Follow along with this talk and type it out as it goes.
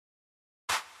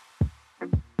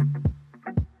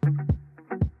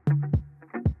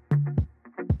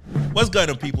What's going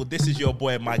on, people? This is your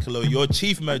boy Michael O, your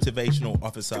Chief Motivational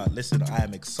Officer. Listen, I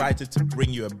am excited to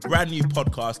bring you a brand new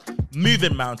podcast,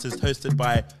 Moving Mountains, hosted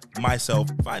by myself.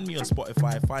 Find me on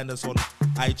Spotify, find us on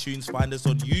iTunes, find us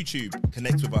on YouTube.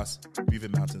 Connect with us,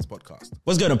 Moving Mountains Podcast.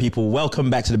 What's going on, people? Welcome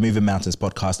back to the Moving Mountains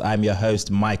Podcast. I'm your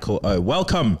host, Michael O.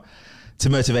 Welcome to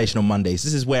Motivational Mondays.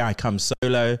 This is where I come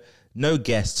solo. No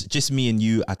guests, just me and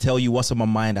you. I tell you what's on my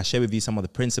mind. I share with you some of the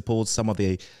principles, some of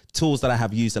the tools that I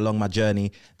have used along my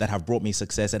journey that have brought me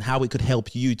success and how it could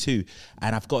help you too.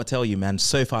 And I've got to tell you, man,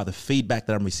 so far the feedback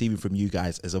that I'm receiving from you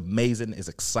guys is amazing, is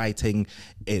exciting,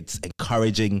 it's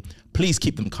encouraging. Please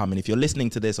keep them coming. If you're listening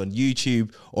to this on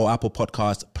YouTube or Apple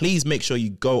Podcasts, please make sure you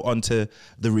go onto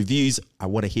the reviews. I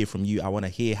want to hear from you. I want to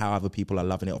hear how other people are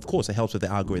loving it. Of course, it helps with the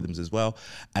algorithms as well.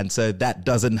 And so that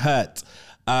doesn't hurt.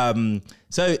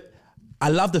 So I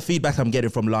love the feedback I'm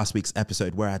getting from last week's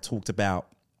episode where I talked about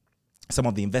some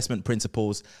of the investment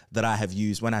principles that I have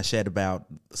used when I shared about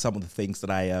some of the things that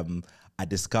I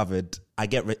discovered. I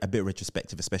get a bit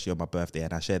retrospective, especially on my birthday,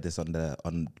 and I shared this on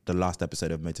the last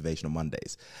episode of Motivational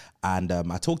Mondays. And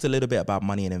I talked a little bit about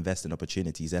money and investing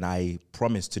opportunities, and I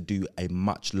promised to do a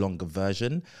much longer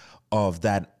version of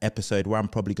that episode where I'm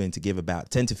probably going to give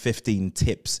about 10 to 15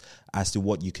 tips as to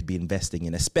what you could be investing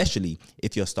in, especially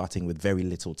if you're starting with very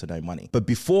little to no money. But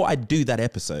before I do that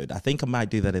episode, I think I might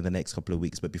do that in the next couple of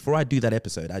weeks, but before I do that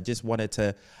episode, I just wanted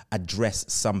to address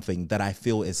something that I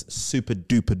feel is super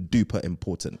duper duper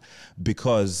important,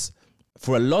 because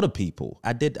for a lot of people,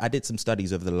 I did some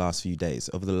studies over the last few days,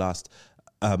 over the last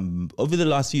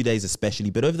few days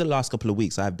especially, but over the last couple of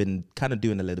weeks, I've been kind of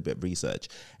doing a little bit of research.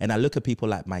 And I look at people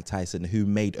like Mike Tyson, who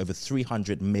made over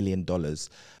 $300 million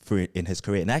in his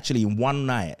career. And actually, in one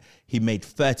night, he made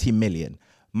 $30 million.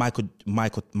 Mike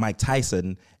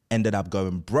Tyson ended up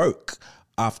going broke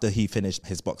after he finished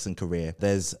his boxing career.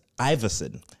 There's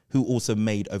Iverson, who also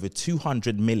made over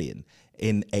 $200 million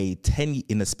in a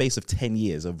space of 10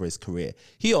 years over his career.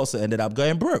 He also ended up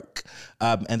going broke.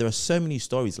 And there are so many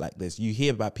stories like this. You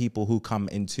hear about people who come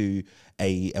into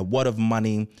a wad of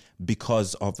money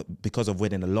because of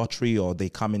winning a lottery, or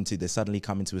they suddenly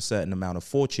come into a certain amount of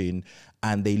fortune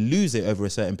and they lose it over a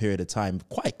certain period of time,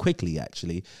 quite quickly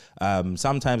actually,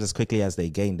 sometimes as quickly as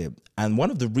they gained it. And one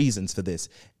of the reasons for this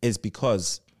is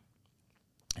because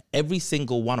every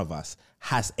single one of us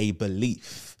has a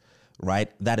belief,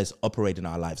 right, that is operating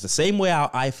our lives. The same way our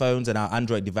iPhones and our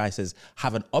Android devices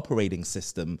have an operating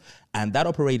system, and that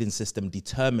operating system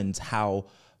determines how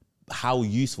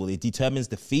useful, it determines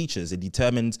the features, it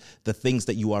determines the things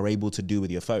that you are able to do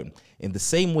with your phone. In the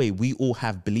same way, we all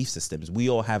have belief systems. We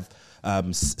all have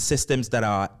systems that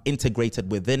are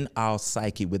integrated within our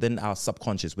psyche, within our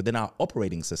subconscious, within our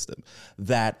operating system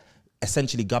that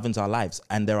essentially governs our lives.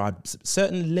 And there are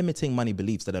certain limiting money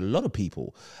beliefs that a lot of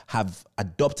people have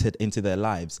adopted into their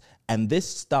lives. And this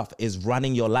stuff is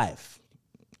running your life,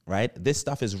 right? This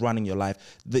stuff is running your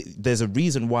life. There's a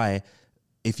reason why,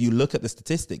 if you look at the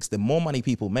statistics, the more money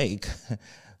people make,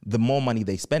 the more money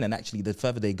they spend. And actually, the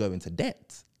further they go into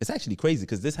debt. It's actually crazy,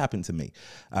 because this happened to me.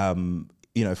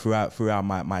 Throughout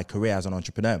my career as an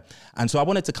entrepreneur. And so I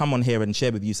wanted to come on here and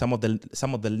share with you some of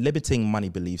the limiting money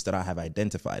beliefs that I have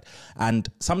identified. And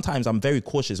sometimes I'm very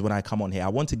cautious when I come on here. I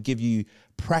want to give you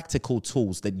practical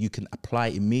tools that you can apply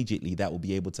immediately that will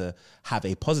be able to have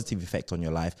a positive effect on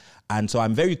your life. And so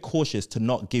I'm very cautious to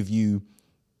not give you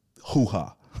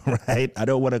hoo-ha. Right? I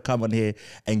don't want to come on here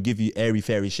and give you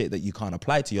airy-fairy shit that you can't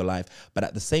apply to your life. But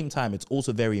at the same time, it's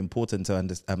also very important to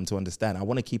understand. I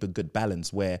want to keep a good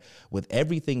balance where with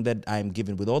everything that I'm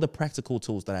giving, with all the practical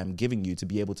tools that I'm giving you to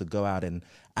be able to go out and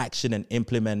action and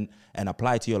implement and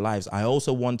apply to your lives, I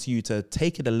also want you to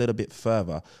take it a little bit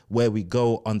further, where we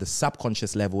go on the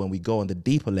subconscious level and we go on the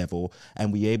deeper level,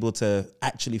 and we're able to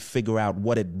actually figure out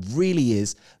what it really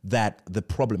is that the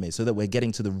problem is, so that we're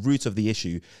getting to the root of the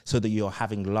issue, so that you're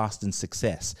having lasting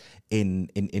success in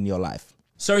your life.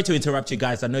 Sorry to interrupt you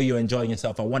guys. I know you're enjoying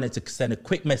yourself. I wanted to send a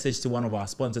quick message to one of our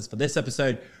sponsors for this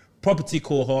episode, Property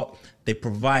Cohort. They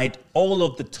provide all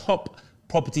of the top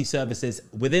property services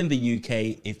within the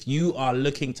UK. If you are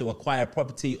looking to acquire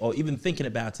property or even thinking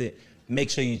about it, make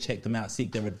sure you check them out,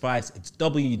 seek their advice. It's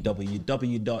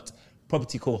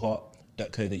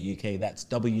www.propertycohort.co.uk. That's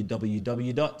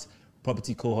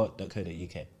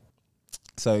www.propertycohort.co.uk.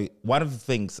 So one of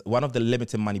the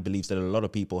limited money beliefs that a lot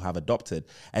of people have adopted,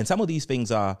 and some of these things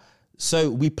are,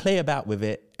 so we play about with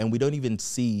it and we don't even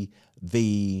see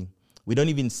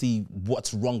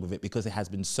what's wrong with it, because it has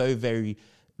been so very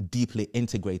deeply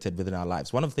integrated within our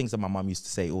lives. One of the things that my mom used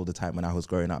to say all the time when I was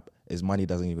growing up is money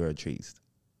doesn't grow trees.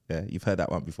 Yeah, you've heard that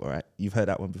one before, right? You've heard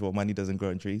that one before. Money doesn't grow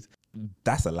on trees.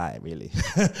 That's a lie, really.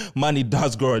 Money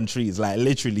does grow on trees. Like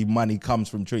literally, money comes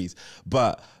from trees.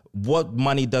 But what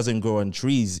money doesn't grow on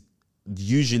trees,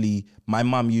 usually, my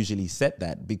mom usually said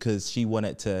that because she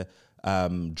wanted to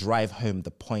drive home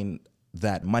the point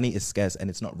that money is scarce and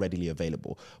it's not readily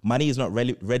available. Money is not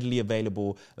readily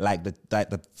available like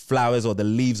the flowers or the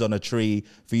leaves on a tree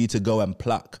for you to go and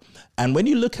pluck. And when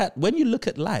you look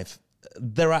at life,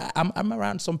 I'm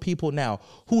around some people now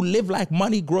who live like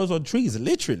money grows on trees.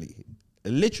 Literally,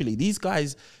 these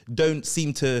guys don't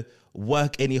seem to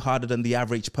work any harder than the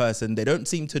average person. They don't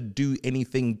seem to do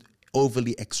anything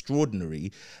overly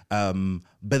extraordinary,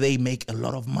 but they make a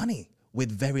lot of money with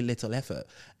very little effort.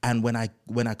 And when I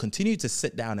continue to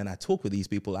sit down and I talk with these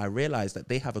people, I realize that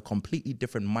they have a completely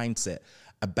different mindset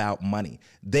about money.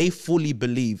 They fully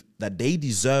believe that they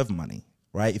deserve money,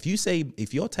 right? If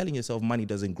you're telling yourself money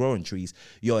doesn't grow on trees,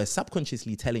 you're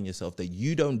subconsciously telling yourself that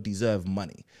you don't deserve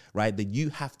money, right? That you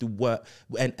have to work.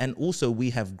 And also we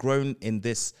have grown in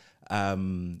this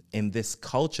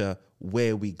culture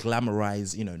where we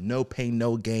glamorize, no pain,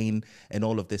 no gain and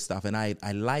all of this stuff. And I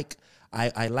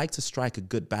like to strike a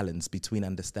good balance between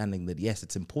understanding that, yes,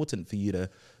 it's important for you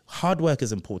hard work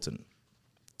is important.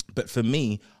 But for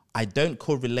me, I don't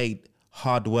correlate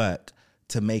hard work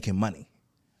to making money,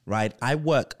 right? I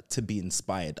work to be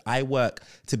inspired. I work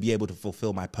to be able to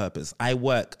fulfill my purpose. I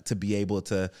work to be able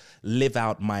to live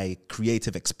out my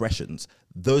creative expressions.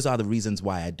 Those are the reasons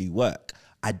why I do work.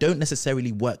 I don't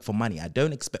necessarily work for money. I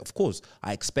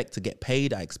expect to get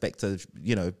paid. I expect to,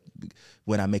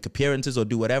 when I make appearances or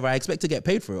do whatever, I expect to get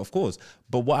paid for it, of course.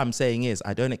 But what I'm saying is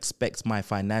I don't expect my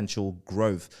financial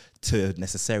growth to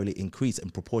necessarily increase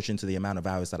in proportion to the amount of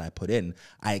hours that I put in.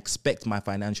 I expect my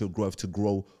financial growth to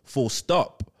grow full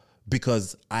stop,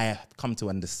 because I have come to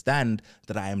understand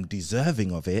that I am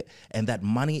deserving of it and that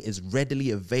money is readily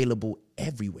available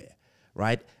everywhere,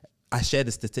 right? I shared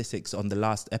the statistics on the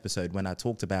last episode when I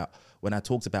talked about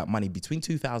money between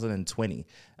 2020.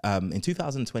 In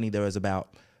 2020, there was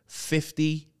about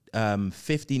 50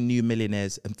 new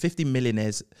millionaires and 50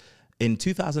 millionaires. In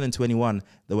 2021,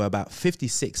 there were about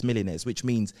 56 millionaires, which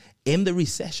means in the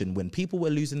recession, when people were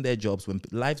losing their jobs, when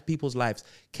people's lives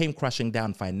came crashing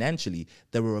down financially,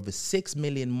 there were over 6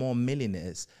 million more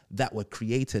millionaires that were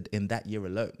created in that year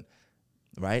alone,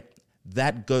 right?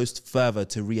 That goes further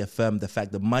to reaffirm the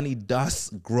fact that money does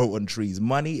grow on trees.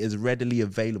 Money is readily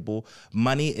available.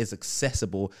 Money is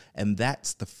accessible. And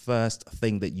that's the first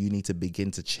thing that you need to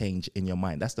begin to change in your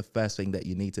mind. That's the first thing that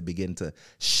you need to begin to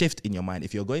shift in your mind.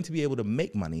 If you're going to be able to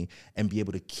make money and be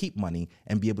able to keep money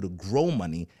and be able to grow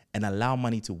money and allow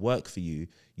money to work for you,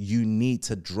 you need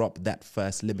to drop that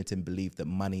first limiting belief that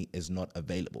money is not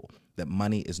available, that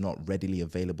money is not readily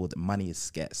available, that money is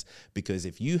scarce. Because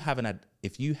if you have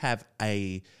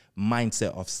a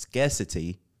mindset of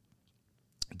scarcity,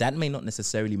 that may not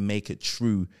necessarily make it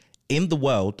true in the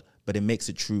world, but it makes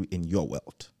it true in your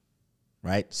world,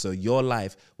 right? So your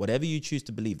life, whatever you choose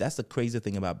to believe, that's the crazy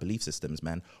thing about belief systems,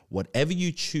 man. Whatever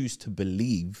you choose to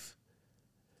believe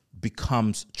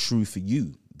becomes true for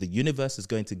you. The universe is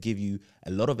going to give you a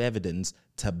lot of evidence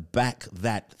to back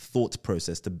that thought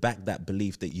process, to back that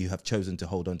belief that you have chosen to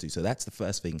hold on to. So that's the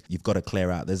first thing you've got to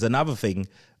clear out. There's another thing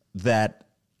that,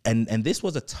 and this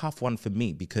was a tough one for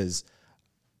me because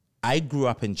I grew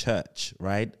up in church,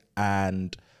 right?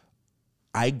 And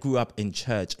I grew up in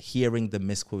church hearing the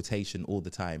misquotation all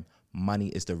the time: money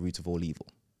is the root of all evil.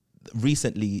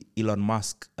 Recently, Elon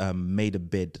Musk made a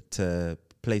bid to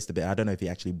placed the bid. I don't know if he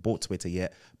actually bought Twitter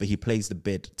yet, but he placed the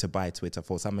bid to buy Twitter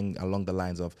for something along the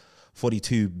lines of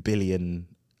 $42 billion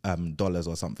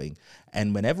or something.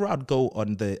 And whenever I'd go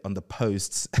on the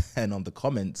posts and on the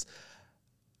comments,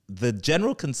 the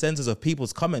general consensus of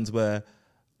people's comments were,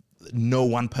 no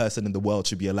one person in the world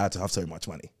should be allowed to have so much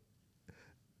money.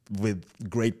 With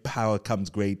great power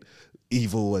comes great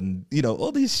evil, and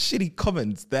all these shitty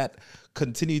comments that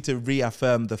continue to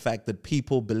reaffirm the fact that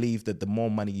people believe that the more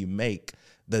money you make,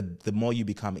 the more you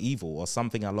become evil, or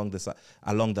something along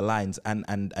the lines,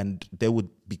 and they would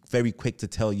be very quick to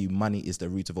tell you money is the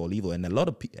root of all evil. And a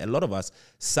lot of us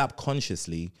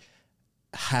subconsciously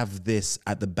have this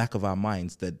at the back of our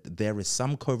minds, that there is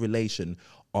some correlation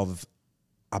of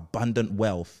abundant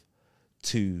wealth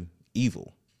to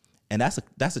evil. And that's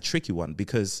a tricky one,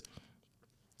 because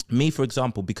me, for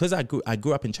example, because I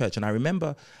grew up in church, and I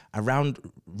remember around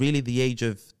really the age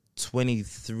of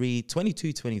 23,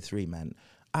 man,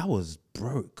 I was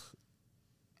broke.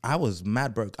 I was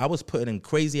mad broke. I was putting in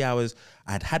crazy hours.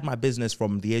 I'd had my business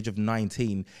from the age of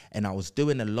 19, and I was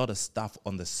doing a lot of stuff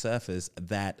on the surface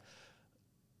that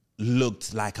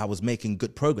looked like I was making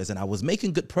good progress, and I was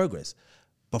making good progress.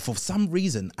 But for some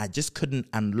reason, I just couldn't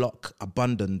unlock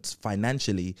abundance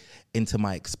financially into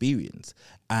my experience.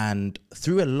 And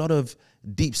through a lot of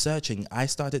deep searching, I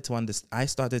started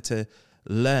to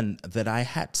learn that I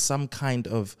had some kind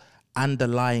of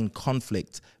underlying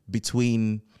conflict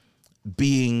between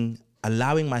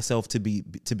allowing myself to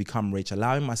become rich,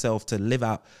 allowing myself to live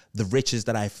out the riches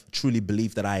that I truly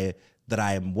believe that I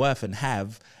am worth and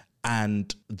have,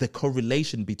 and the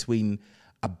correlation between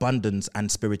abundance and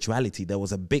spirituality. There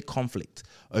was a big conflict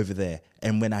over there.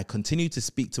 And when I continue to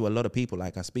speak to a lot of people,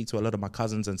 like I speak to a lot of my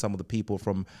cousins and some of the people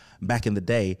from back in the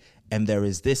day, and there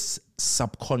is this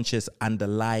subconscious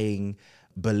underlying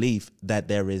belief that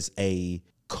there is a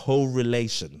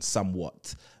correlation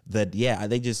somewhat, that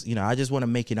they just, I just want to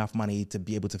make enough money to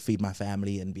be able to feed my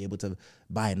family and be able to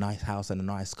buy a nice house and a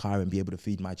nice car and be able to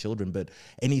feed my children. But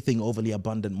anything overly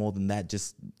abundant more than that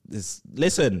just is,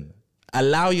 listen,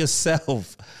 allow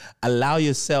yourself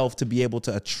to be able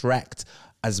to attract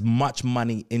as much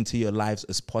money into your lives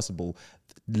as possible.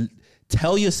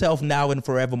 Tell yourself now and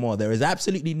forevermore, there is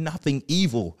absolutely nothing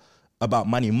evil about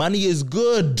money. Money is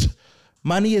good.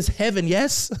 Money is heaven,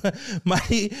 yes?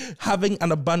 Money, having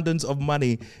an abundance of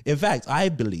money. In fact, I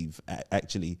believe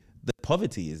actually that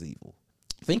poverty is evil.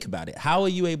 Think about it. How are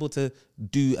you able to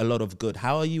do a lot of good?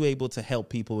 How are you able to help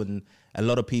people, and a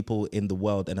lot of people in the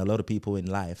world and a lot of people in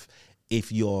life,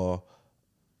 if you're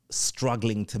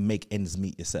struggling to make ends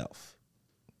meet yourself,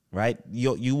 right?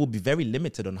 You will be very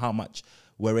limited on how much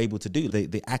we're able to do.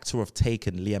 The actor of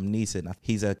Taken, Liam Neeson,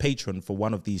 he's a patron for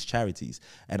one of these charities.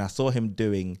 And I saw him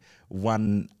doing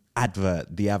one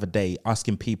advert the other day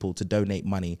asking people to donate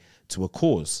money to a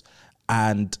cause.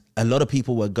 And a lot of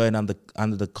people were going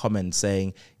under the comments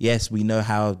saying, yes, we know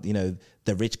how,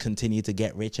 the rich continue to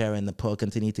get richer and the poor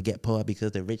continue to get poorer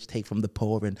because the rich take from the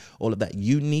poor and all of that.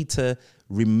 You need to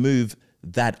remove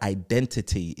that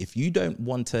identity. If you don't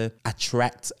want to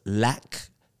attract lack,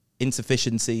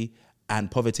 insufficiency,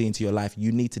 and poverty into your life,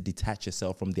 you need to detach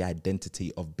yourself from the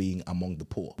identity of being among the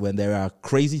poor. When there are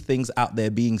crazy things out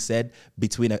there being said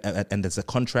and there's a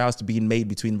contrast being made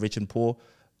between rich and poor,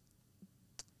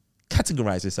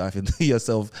 categorize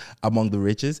yourself among the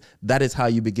riches. That is how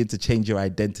you begin to change your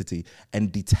identity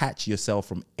and detach yourself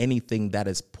from anything that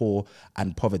is poor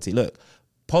and poverty. Look,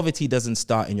 poverty doesn't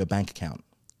start in your bank account,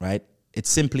 right? It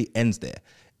simply ends there.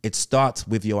 It starts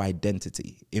with your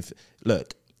identity. You've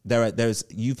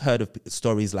heard of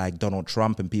stories like Donald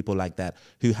Trump and people like that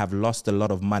who have lost a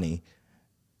lot of money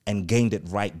and gained it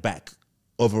right back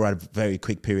over a very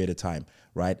quick period of time,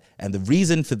 right? And the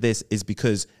reason for this is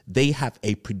because they have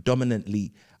a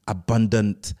predominantly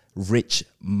abundant, rich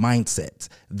mindset.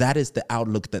 That is the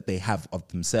outlook that they have of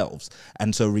themselves.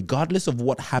 And so regardless of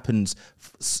what happens,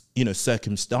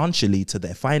 circumstantially to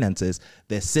their finances,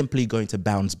 they're simply going to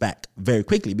bounce back very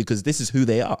quickly because this is who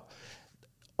they are.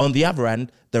 On the other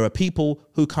hand, there are people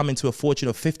who come into a fortune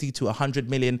of 50 to 100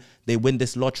 million. They win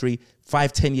this lottery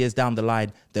 5-10 years down the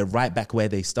line. They're right back where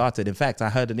they started. In fact, I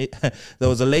heard there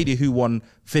was a lady who won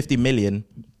 50 million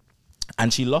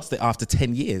and she lost it after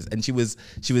 10 years. And she was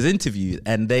interviewed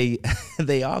and they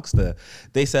asked her,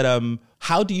 they said,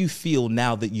 how do you feel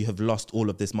now that you have lost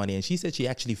all of this money? And she said she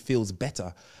actually feels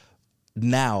better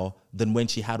now than when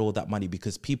she had all that money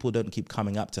because people don't keep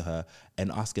coming up to her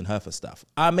and asking her for stuff.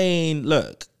 I mean,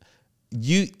 look,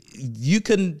 you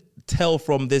can tell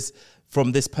from this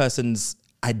person's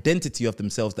identity of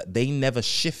themselves that they never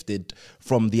shifted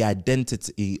from the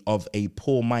identity of a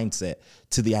poor mindset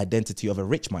to the identity of a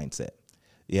rich mindset.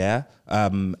 Yeah.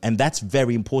 And that's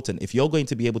very important. If you're going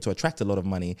to be able to attract a lot of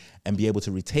money and be able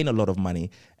to retain a lot of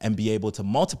money and be able to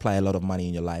multiply a lot of money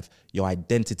in your life, your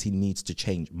identity needs to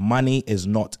change. Money is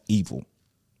not evil.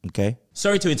 Okay.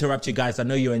 Sorry to interrupt you guys. I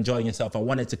know you're enjoying yourself. I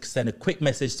wanted to send a quick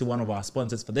message to one of our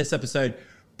sponsors for this episode,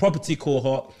 Property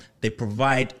Cohort. They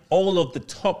provide all of the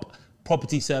top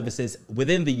property services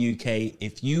within the UK.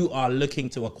 If you are looking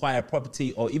to acquire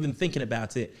property or even thinking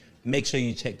about it, make sure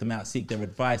you check them out, seek their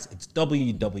advice. It's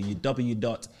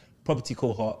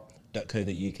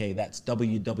www.propertycohort.co.uk. That's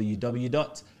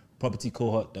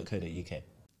www.propertycohort.co.uk.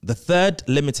 The third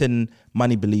limiting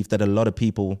money belief that a lot of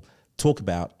people talk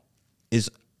about is,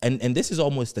 and this is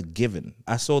almost a given.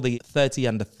 I saw the 30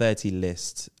 under 30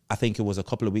 list, I think it was a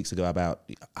couple of weeks ago, about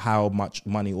how much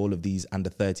money all of these under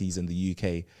 30s in the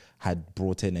UK had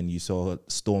brought in. And you saw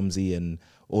Stormzy and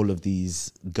all of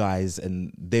these guys,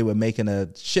 and they were making a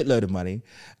shitload of money.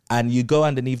 And you go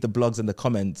underneath the blogs and the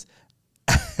comments,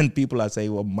 and people are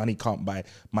saying, well, money can't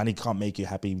make you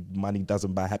happy. Money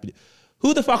doesn't buy happiness.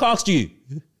 Who the fuck asked you?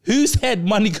 Who said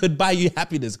money could buy you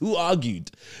happiness? Who argued?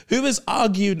 Who is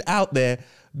arguing out there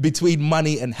between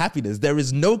money and happiness. There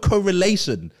is no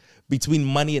correlation between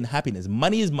money and happiness.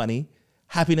 Money is money.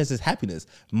 Happiness is happiness.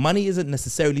 Money isn't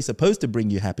necessarily supposed to bring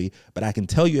you happy, but I can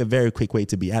tell you a very quick way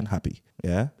to be unhappy.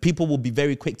 Yeah. People will be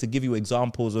very quick to give you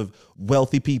examples of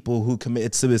wealthy people who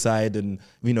committed suicide and,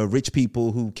 rich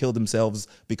people who kill themselves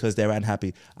because they're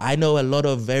unhappy. I know a lot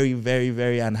of very, very,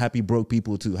 very unhappy broke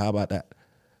people too. How about that?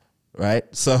 Right?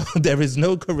 So there is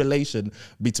no correlation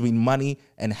between money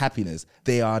and happiness.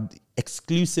 They are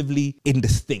exclusively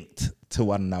indistinct to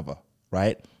one another,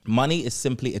 right? Money is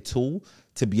simply a tool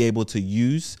to be able to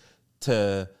use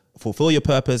to fulfill your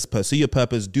purpose, pursue your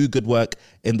purpose, do good work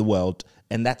in the world.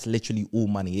 And that's literally all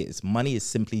money is. Money is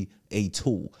simply a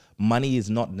tool. Money is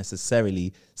not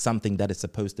necessarily something that is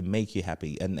supposed to make you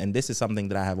happy. And this is something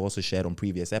that I have also shared on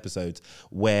previous episodes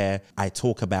where I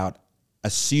talk about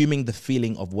assuming the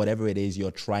feeling of whatever it is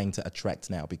you're trying to attract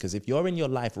now. Because if you're in your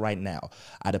life right now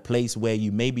at a place where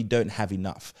you maybe don't have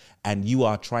enough and you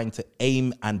are trying to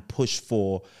aim and push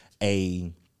for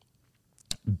a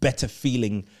better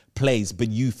feeling place, but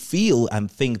you feel and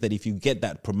think that if you get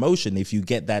that promotion, if you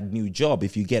get that new job,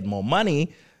 if you get more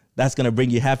money, that's going to bring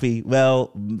you happy.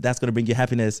 Well, that's going to bring you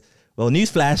happiness. Well,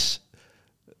 newsflash,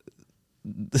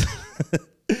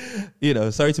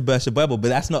 sorry to burst your bubble, but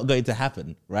that's not going to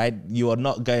happen, right? You are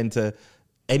not going to,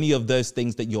 any of those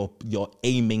things that you're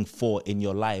aiming for in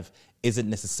your life isn't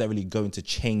necessarily going to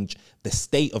change the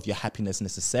state of your happiness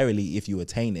necessarily if you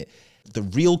attain it. The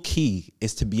real key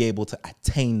is to be able to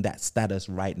attain that status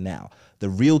right now. The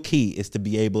real key is to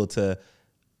be able to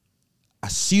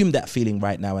assume that feeling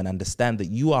right now and understand that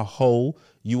you are whole,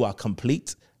 you are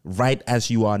complete, right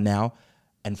as you are now.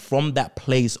 And from that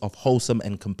place of wholesome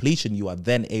and completion, you are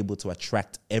then able to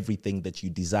attract everything that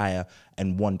you desire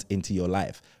and want into your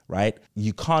life, right?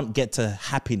 You can't get to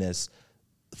happiness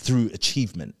through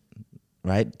achievement,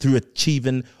 right? Through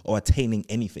achieving or attaining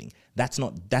anything.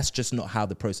 That's just not how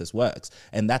the process works.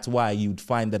 And that's why you'd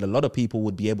find that a lot of people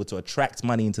would be able to attract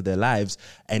money into their lives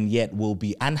and yet will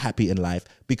be unhappy in life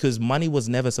because money was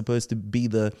never supposed to be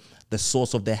the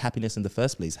source of their happiness in the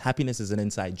first place. Happiness is an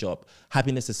inside job.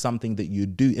 Happiness is something that you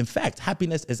do. In fact,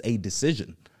 happiness is a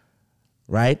decision,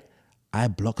 right? I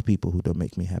block people who don't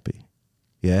make me happy.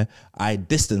 Yeah. I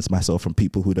distance myself from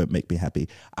people who don't make me happy.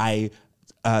 I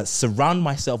surround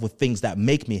myself with things that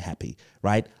make me happy,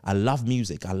 right? I love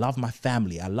music. I love my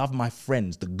family. I love my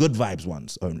friends, the good vibes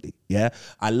ones only. Yeah.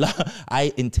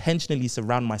 I intentionally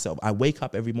surround myself. I wake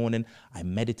up every morning. I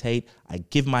meditate. I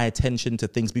give my attention to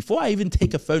things before I even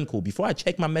take a phone call, before I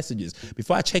check my messages,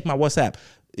 before I check my WhatsApp.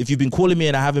 If you've been calling me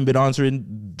and I haven't been answering,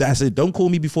 that's it. Don't call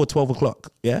me before 12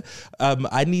 o'clock. Yeah.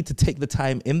 I need to take the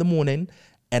time in the morning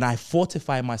and I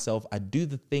fortify myself. I do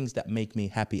the things that make me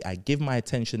happy. I give my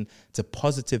attention to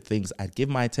positive things. I give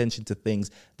my attention to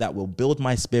things that will build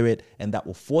my spirit and that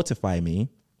will fortify me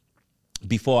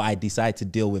before I decide to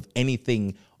deal with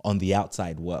anything on the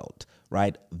outside world,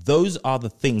 right? Those are the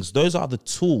things, those are the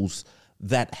tools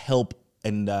that help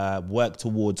and work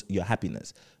towards your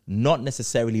happiness, not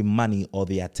necessarily money or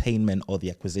the attainment or the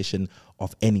acquisition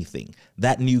of anything.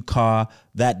 That new car,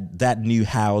 that new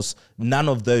house, none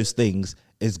of those things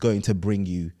is going to bring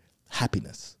you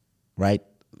happiness, right?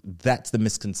 That's the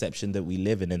misconception that we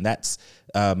live in. And that's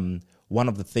one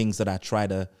of the things that I try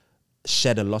to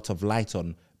shed a lot of light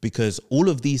on, because all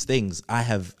of these things I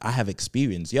have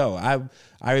experienced. I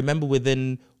remember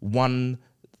within one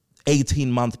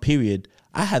 18-month period,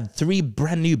 I had 3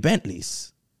 brand new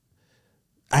Bentleys.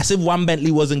 As if one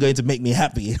Bentley wasn't going to make me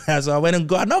happy. So I went and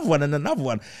got another one and another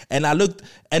one. And I looked,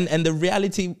 and the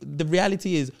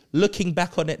reality is, looking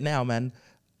back on it now, man,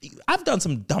 I've done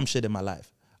some dumb shit in my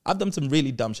life. I've done some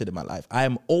really dumb shit in my life. I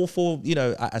am all for,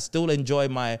 I still enjoy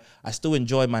my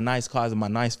nice cars and my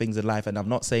nice things in life. And I'm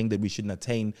not saying that we shouldn't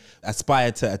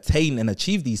aspire to attain and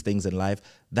achieve these things in life.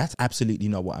 That's absolutely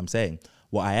not what I'm saying.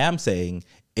 What I am saying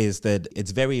is that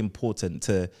it's very important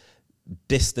to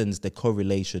distance the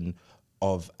correlation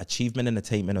of achievement and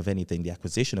attainment of anything, the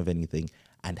acquisition of anything,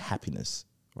 and happiness,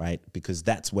 right? Because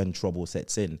that's when trouble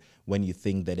sets in, when you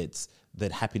think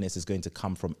that happiness is going to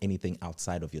come from anything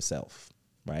outside of yourself,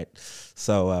 right?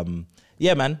 So,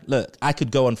 yeah, man, look, I could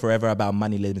go on forever about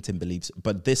money limiting beliefs,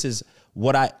 but this is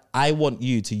what I want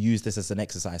you to use this as an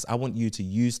exercise. I want you to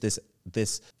use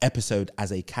this episode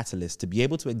as a catalyst to be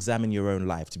able to examine your own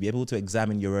life, to be able to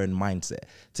examine your own mindset,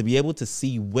 to be able to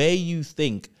see where you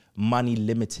think money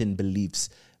limiting beliefs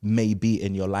may be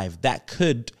in your life that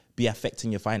could be affecting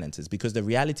your finances. Because the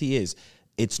reality is,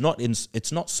 it's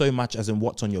not so much as in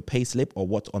what's on your payslip or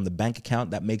what's on the bank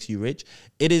account that makes you rich.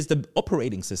 It is the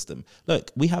operating system.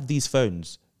 Look, we have these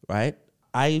phones, right?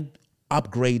 I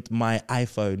upgrade my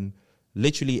iPhone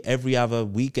Literally every other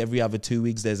week, every other 2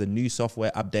 weeks, there's a new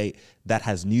software update that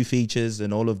has new features,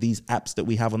 and all of these apps that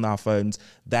we have on our phones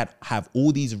that have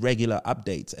all these regular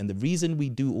updates. And the reason we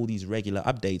do all these regular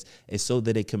updates is so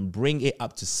that it can bring it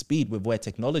up to speed with where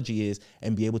technology is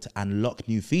and be able to unlock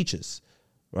new features,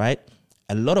 right?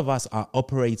 A lot of us are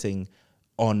operating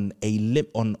on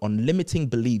on limiting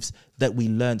beliefs that we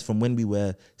learned from when we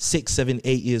were 6, 7,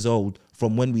 8 years old,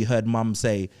 from when we heard mum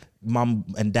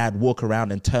and dad walk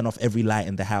around and turn off every light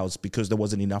in the house because there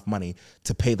wasn't enough money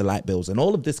to pay the light bills, and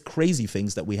all of this crazy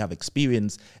things that we have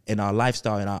experienced in our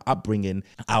lifestyle, in our upbringing.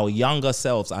 Our younger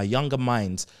selves, our younger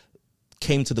minds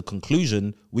came to the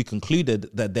conclusion, we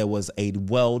concluded that there was a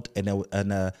world and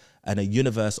a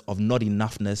universe of not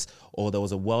enoughness, or there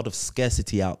was a world of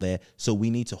scarcity out there. So we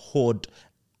need to hoard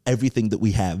everything that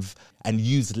we have and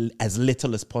use as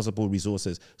little as possible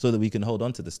resources so that we can hold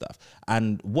on to the stuff.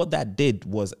 And what that did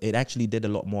was it actually did a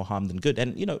lot more harm than good.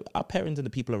 And, you know, our parents and the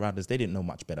people around us, they didn't know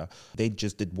much better. They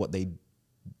just did what they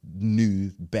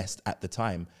knew best at the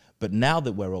time. But now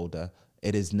that we're older,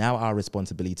 it is now our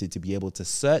responsibility to be able to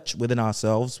search within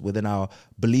ourselves, within our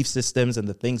belief systems and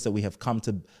the things that we have come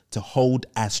to hold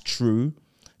as true,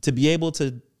 to be able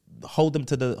to hold them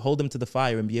to the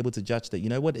fire and be able to judge that, you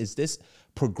know what, is this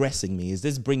progressing me? Is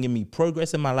this bringing me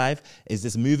progress in my life? Is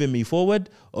this moving me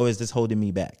forward, or is this holding me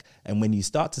back? And when you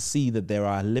start to see that there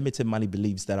are limited money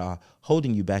beliefs that are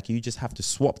holding you back, you just have to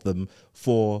swap them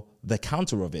for the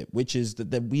counter of it, which is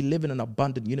that we live in an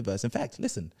abundant universe. In fact,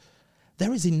 listen,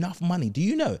 there is enough money. Do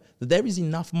you know that there is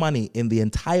enough money in the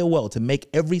entire world to make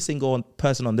every single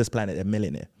person on this planet a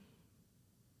millionaire?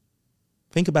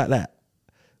 Think about that.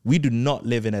 We do not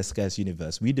live in a scarce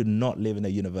universe. We do not live in a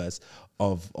universe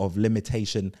of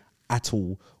limitation at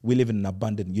all. We live in an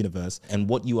abundant universe. And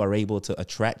what you are able to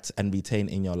attract and retain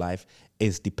in your life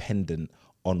is dependent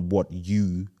on what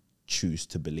you choose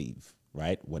to believe,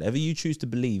 right? Whatever you choose to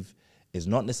believe is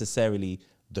not necessarily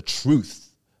the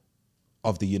truth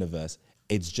of the universe.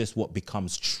 It's just what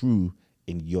becomes true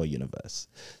in your universe.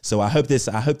 So I hope this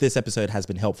episode has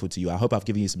been helpful to you. I hope I've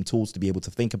given you some tools to be able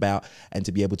to think about and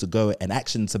to be able to go and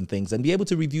action some things and be able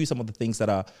to review some of the things that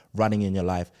are running in your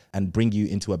life and bring you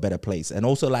into a better place. And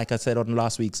also, like I said on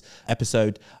last week's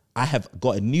episode, I have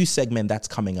got a new segment that's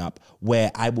coming up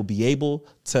where I will be able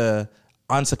to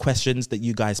answer questions that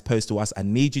you guys post to us. I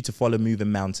need you to follow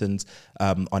Moving Mountains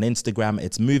on Instagram.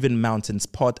 It's Moving Mountains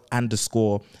pod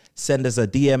 _ Send us a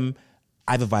DM,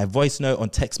 either via voice note or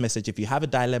text message. If you have a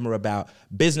dilemma about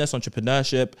business,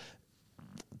 entrepreneurship,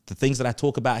 the things that I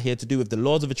talk about here to do with the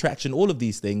laws of attraction, all of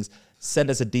these things, send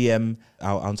us a DM.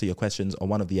 I'll answer your questions on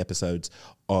one of the episodes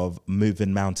of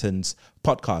Moving Mountains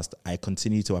podcast. I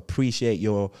continue to appreciate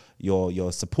your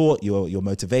support, your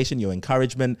motivation, your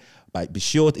encouragement. But be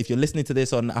sure, if you're listening to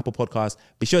this on Apple Podcasts,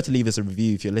 be sure to leave us a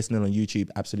review. If you're listening on YouTube,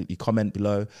 absolutely comment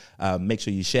below. Make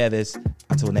sure you share this.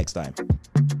 Until next time.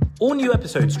 All new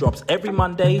episodes drops every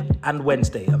Monday and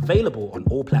Wednesday, available on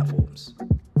all platforms.